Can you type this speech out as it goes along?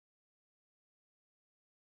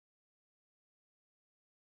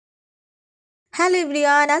Hello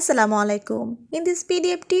everyone, Assalamu alaikum. In this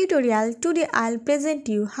PDF tutorial, today I'll present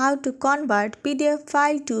you how to convert PDF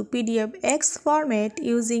file to PDFX format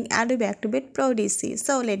using Adobe Acrobat Pro DC.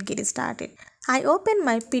 So let's get started. I open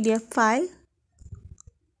my PDF file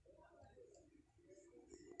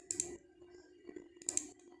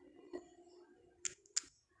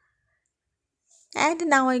and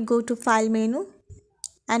now I go to File menu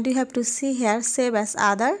and you have to see here Save as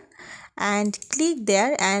Other and click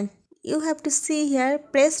there and you have to see here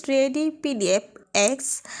Press Ready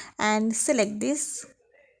PDFX and select this.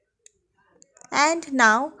 And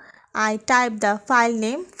now I type the file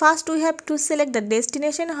name. First we have to select the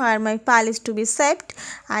destination where my file is to be saved.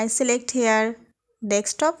 I select here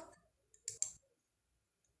desktop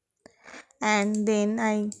and then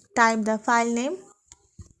I type the file name.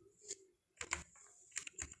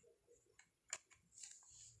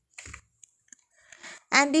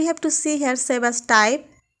 And you have to see here save as type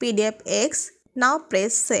PDFX. Now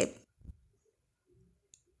press save.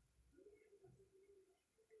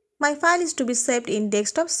 My file is to be saved in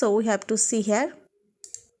desktop, so we have to see here.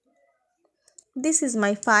 This is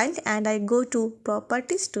my file and I go to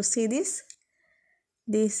properties to see this.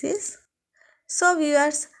 This is. So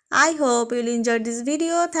viewers, I hope you'll enjoy this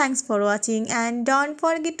video. Thanks for watching and don't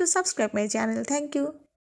forget to subscribe my channel. Thank you.